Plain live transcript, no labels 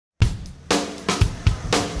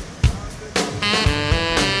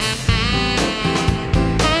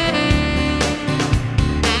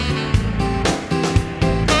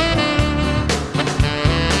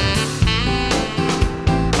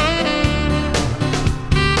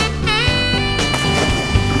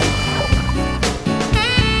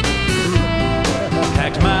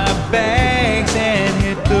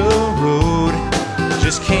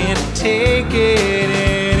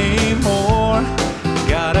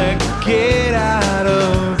get out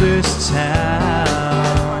of this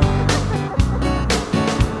town.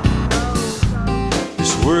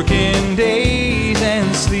 This working days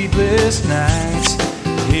and sleepless nights,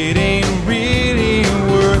 it ain't really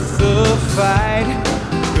worth the fight.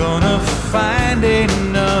 Gonna find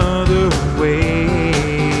another way.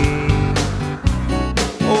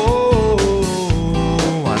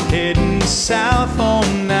 Oh, I'm heading south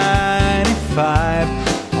on 95,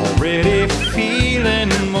 already feeling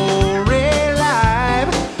more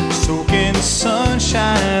alive, soaking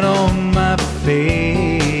sunshine on my face.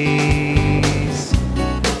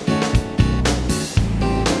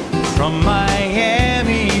 From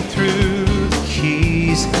Miami through the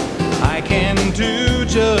Keys, I can do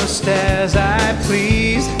just as I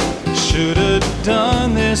please. Should've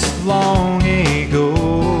done this long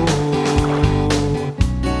ago.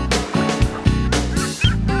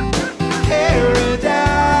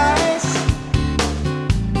 Paradise,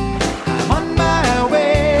 I'm on my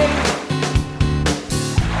way.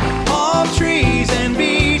 Palm trees and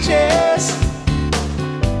beaches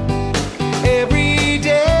every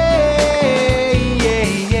day, yeah,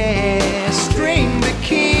 yeah. String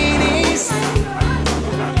bikinis,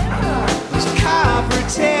 those copper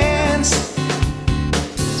tents.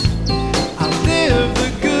 I live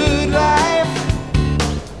the good life,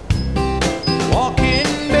 walking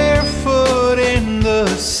barefoot in the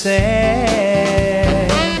sand.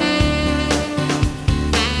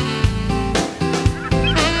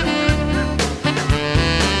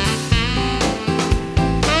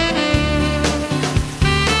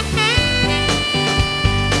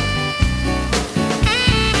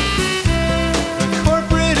 The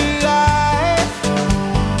corporate life,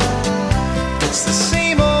 it's the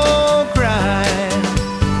same old grind.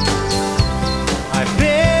 I've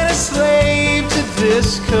been a slave to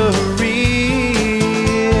this career.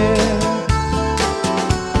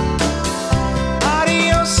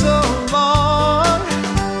 Adios so long,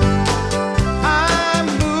 I'm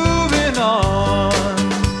moving on.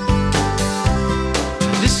 I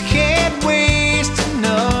just can't waste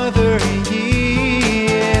another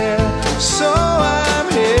year, so I'm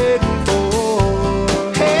heading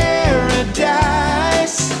for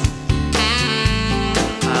paradise.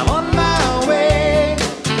 I'm on my way.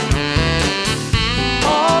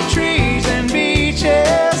 Palm trees and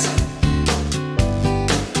beaches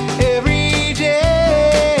every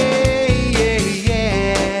day, yeah,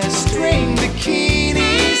 yeah. String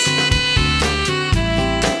bikinis,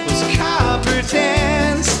 those copper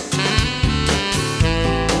tents.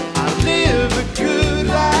 I live a good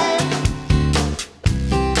life,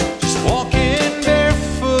 just walking